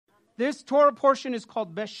This Torah portion is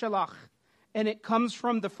called Beshalach, and it comes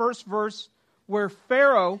from the first verse where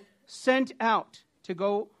Pharaoh sent out to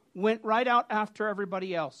go, went right out after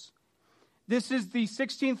everybody else. This is the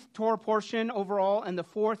 16th Torah portion overall and the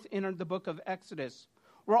 4th in the book of Exodus.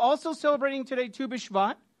 We're also celebrating today Tu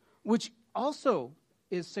B'Shvat, which also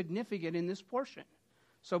is significant in this portion.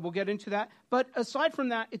 So we'll get into that. But aside from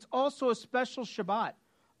that, it's also a special Shabbat,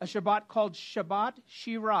 a Shabbat called Shabbat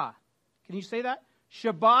Shirah. Can you say that?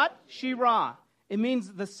 Shabbat Shirah. It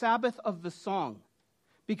means the Sabbath of the song.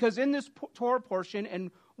 Because in this Torah portion,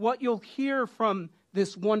 and what you'll hear from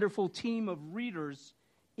this wonderful team of readers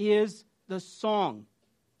is the song.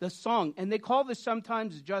 The song. And they call this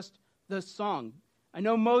sometimes just the song. I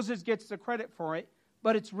know Moses gets the credit for it,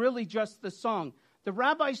 but it's really just the song. The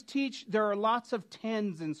rabbis teach there are lots of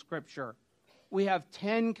tens in Scripture. We have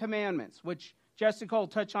 10 commandments, which Jessica will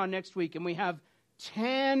touch on next week, and we have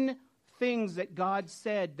 10 things that God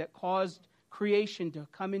said that caused creation to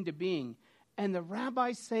come into being. And the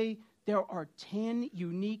rabbis say there are 10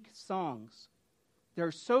 unique songs.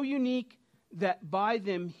 They're so unique that by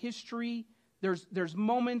them history, there's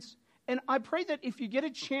moments. And I pray that if you get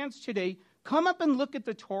a chance today, come up and look at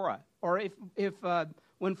the Torah. Or if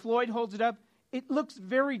when Floyd holds it up, it looks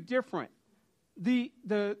very different. The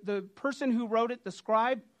person who wrote it, the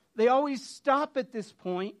scribe, they always stop at this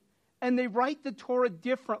point and they write the Torah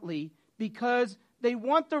differently because they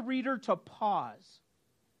want the reader to pause,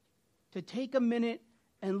 to take a minute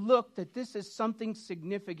and look that this is something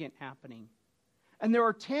significant happening. And there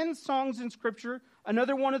are 10 songs in Scripture.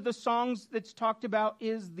 Another one of the songs that's talked about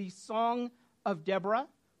is the Song of Deborah,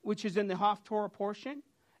 which is in the Haftorah portion.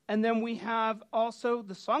 And then we have also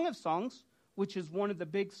the Song of Songs, which is one of the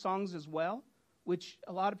big songs as well, which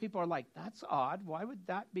a lot of people are like, that's odd. Why would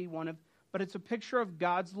that be one of... But it's a picture of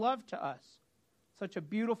God's love to us. Such a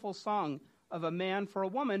beautiful song of a man for a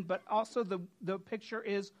woman, but also the picture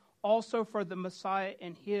is also for the Messiah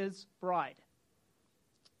and his bride.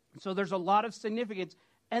 So there's a lot of significance.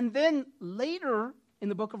 And then later in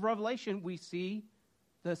the book of Revelation, we see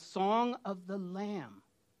the Song of the Lamb.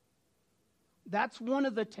 That's one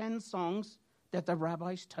of the 10 songs that the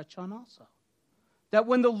rabbis touch on also. That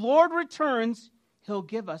when the Lord returns, he'll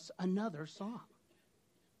give us another song.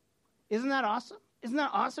 Isn't that awesome? Isn't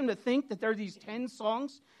that awesome to think that there are these 10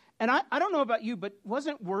 songs? And I don't know about you, but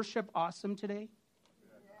wasn't worship awesome today?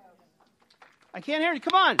 I can't hear you.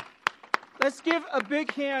 Come on. Let's give a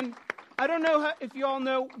big hand. I don't know if you all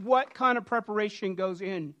know what kind of preparation goes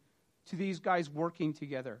in to these guys working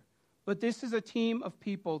together. But this is a team of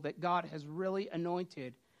people that God has really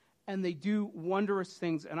anointed, and they do wondrous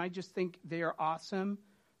things. And I just think they are awesome.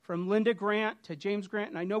 From Linda Grant to James Grant,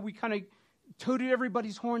 and I know we kind of tooted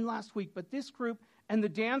everybody's horn last week, but this group and the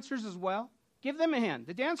dancers as well, give them a hand.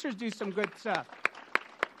 The dancers do some good stuff.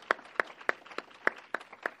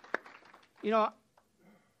 You know,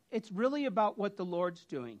 it's really about what the Lord's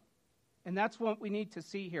doing. And that's what we need to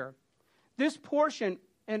see here. This portion,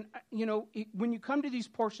 and you know, when you come to these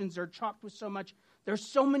portions, they're chopped with so much. There's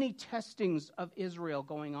so many testings of Israel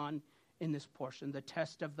going on in this portion. The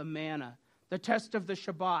test of the manna, the test of the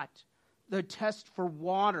Shabbat, the test for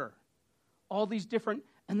water, all these different,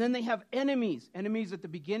 and then they have enemies at the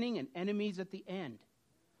beginning and enemies at the end.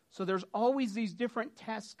 So there's always these different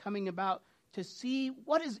tests coming about to see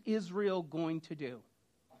what is Israel going to do.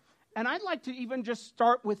 And I'd like to even just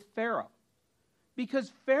start with Pharaoh,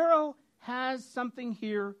 because Pharaoh has something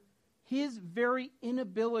here, his very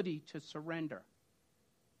inability to surrender.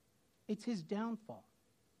 It's his downfall.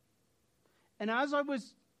 And as I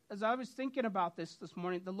was thinking about this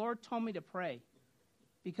morning, the Lord told me to pray,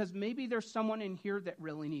 because maybe there's someone in here that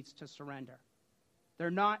really needs to surrender.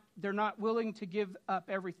 They're not willing to give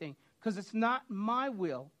up everything, because it's not my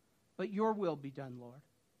will, but your will be done, Lord.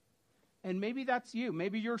 And maybe that's you.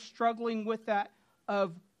 Maybe you're struggling with that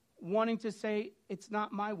of wanting to say, it's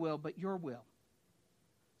not my will, but your will.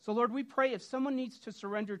 So, Lord, we pray if someone needs to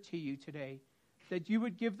surrender to you today, that you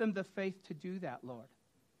would give them the faith to do that, Lord.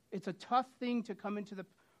 It's a tough thing to come into the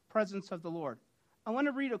presence of the Lord. I want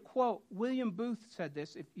to read a quote. William Booth said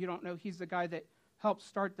this. If you don't know, he's the guy that helped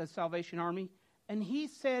start the Salvation Army. And he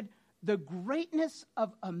said, the greatness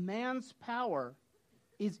of a man's power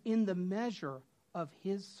is in the measure of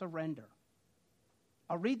his surrender.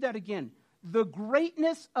 I'll read that again. The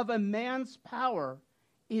greatness of a man's power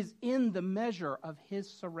is in the measure of his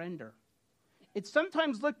surrender. It's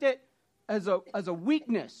sometimes looked at as a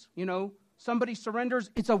weakness. You know, somebody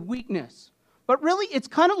surrenders, it's a weakness. But really, it's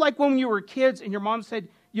kind of like when you were kids and your mom said,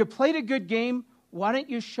 you played a good game, why don't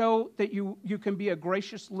you show that you can be a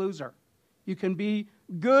gracious loser? You can be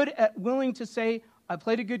good at willing to say, I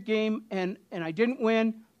played a good game and I didn't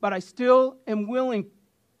win, but I still am willing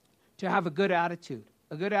to have a good attitude,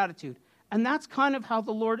 a good attitude. And that's kind of how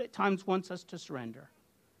the Lord at times wants us to surrender.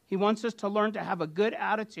 He wants us to learn to have a good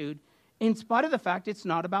attitude in spite of the fact it's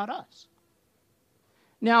not about us.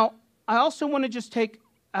 Now, I also want to just take,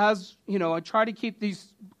 as you know, I try to keep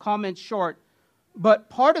these comments short, but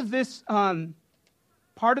part of this,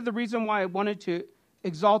 part of the reason why I wanted to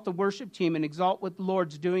exalt the worship team and exalt what the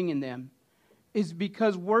Lord's doing in them is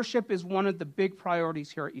because worship is one of the big priorities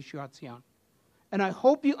here at Yeshuat Zion. And I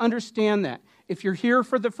hope you understand that. If you're here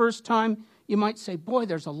for the first time, you might say, boy,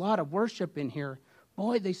 there's a lot of worship in here.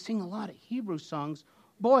 Boy, they sing a lot of Hebrew songs.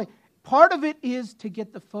 Boy, part of it is to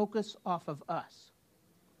get the focus off of us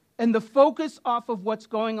and the focus off of what's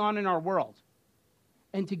going on in our world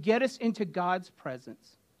and to get us into God's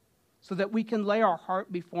presence so that we can lay our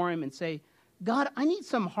heart before Him and say, God, I need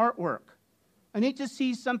some heart work. I need to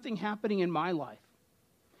see something happening in my life.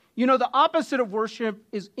 You know, the opposite of worship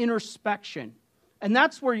is introspection. And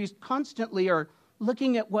that's where you constantly are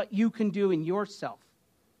looking at what you can do in yourself.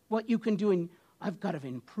 What you can do in, I've got to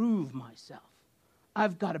improve myself.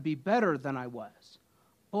 I've got to be better than I was.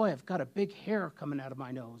 Boy, I've got a big hair coming out of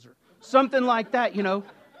my nose or something like that, you know.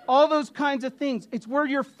 All those kinds of things. It's where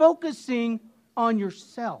you're focusing on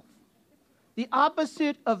yourself. The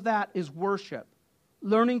opposite of that is worship,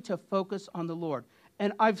 learning to focus on the Lord.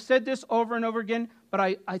 And I've said this over and over again, but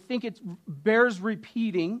I think it bears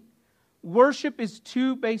repeating. Worship is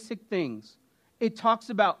two basic things. It talks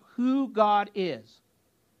about who God is.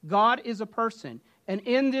 God is a person. And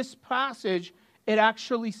in this passage, it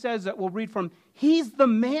actually says that we'll read from, He's the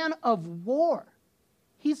man of war.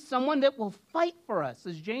 He's someone that will fight for us,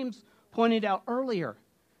 as James pointed out earlier.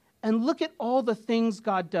 And look at all the things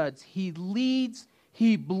God does. He leads,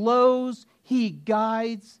 He blows, He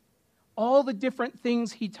guides, all the different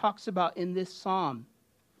things He talks about in this psalm.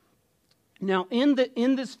 Now, in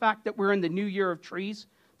this fact that we're in the new year of trees,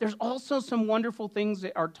 there's also some wonderful things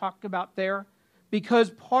that are talked about there. Because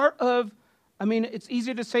part of, I mean, it's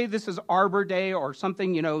easy to say this is Arbor Day or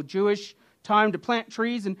something, you know, Jewish time to plant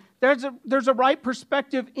trees. And there's a right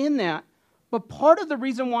perspective in that. But part of the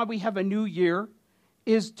reason why we have a new year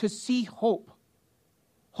is to see hope.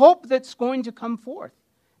 Hope that's going to come forth.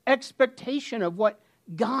 Expectation of what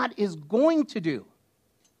God is going to do.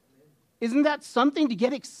 Isn't that something to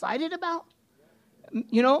get excited about?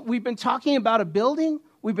 You know, we've been talking about a building.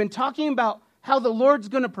 We've been talking about how the Lord's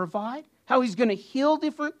going to provide, how He's going to heal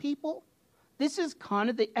different people. This is kind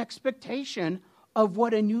of the expectation of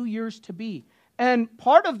what a new year's to be. And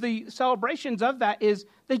part of the celebrations of that is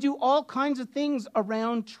they do all kinds of things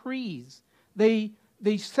around trees. They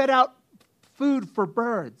set out food for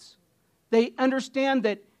birds. They understand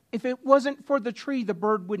that if it wasn't for the tree, the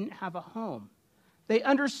bird wouldn't have a home. They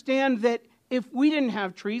understand that if we didn't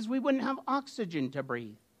have trees, we wouldn't have oxygen to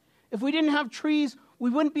breathe. If we didn't have trees, we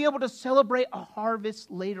wouldn't be able to celebrate a harvest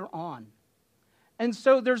later on. And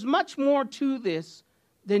so there's much more to this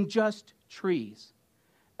than just trees.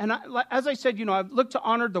 And as I said, you know, I've looked to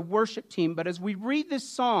honor the worship team, but as we read this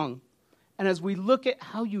song and as we look at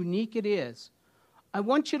how unique it is, I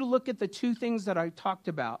want you to look at the two things that I talked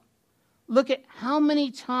about. Look at how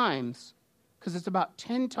many times, because it's about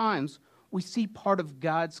 10 times, we see part of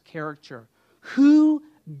God's character, who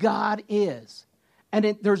God is.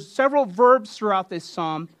 And there's several verbs throughout this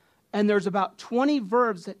psalm, and there's about 20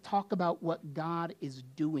 verbs that talk about what God is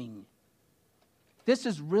doing. This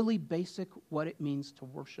is really basic what it means to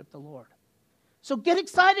worship the Lord. So get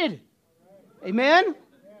excited. Amen?